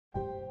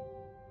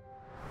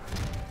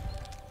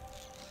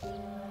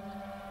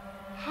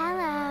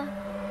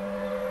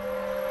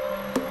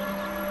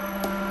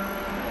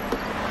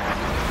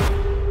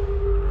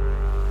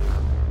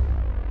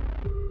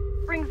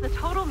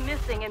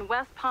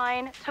West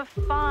Pine to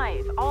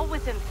 5, all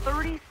within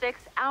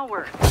 36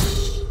 hours.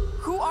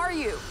 Who are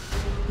you?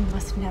 You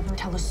must never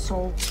tell a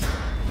soul.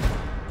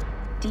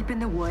 Deep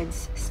in the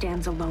woods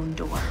stands a lone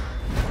door.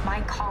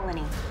 My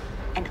colony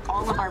and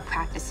all of our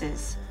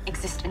practices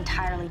exist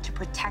entirely to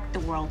protect the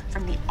world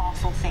from the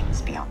awful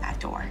things beyond that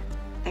door.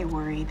 They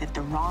worry that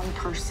the wrong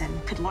person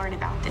could learn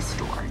about this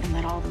door and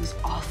let all those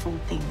awful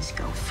things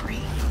go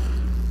free.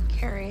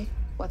 Carrie,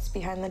 what's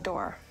behind the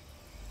door?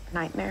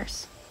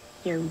 Nightmares.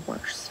 Your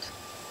worst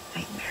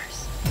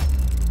nightmares.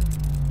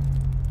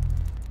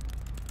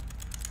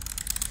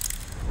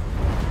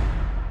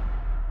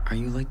 Are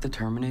you like the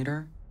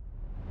Terminator?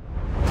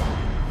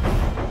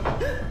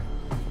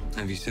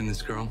 Have you seen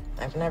this girl?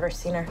 I've never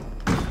seen her.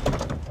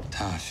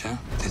 Tasha,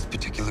 this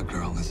particular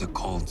girl is a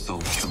cold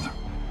soul killer.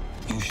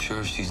 You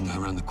sure she's not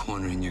around the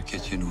corner in your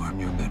kitchen or in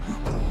your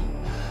bedroom?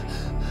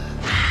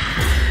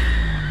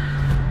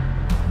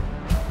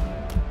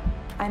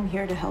 I'm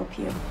here to help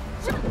you.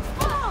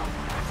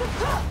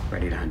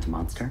 Ready to hunt a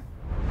monster?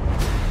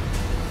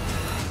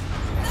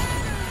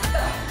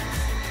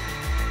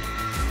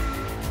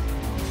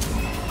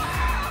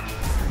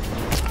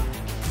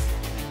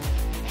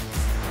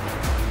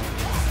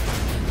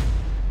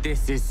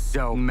 This is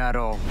so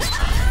metal.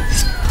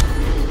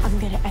 I'm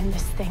gonna end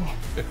this thing.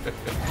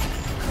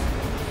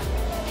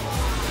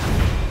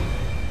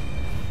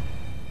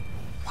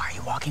 Why are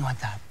you walking like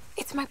that?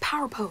 It's my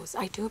power pose.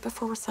 I do it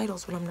before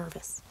recitals when I'm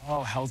nervous.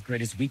 Oh, hell's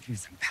greatest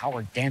weakness.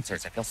 Empowered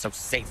dancers. I feel so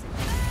safe.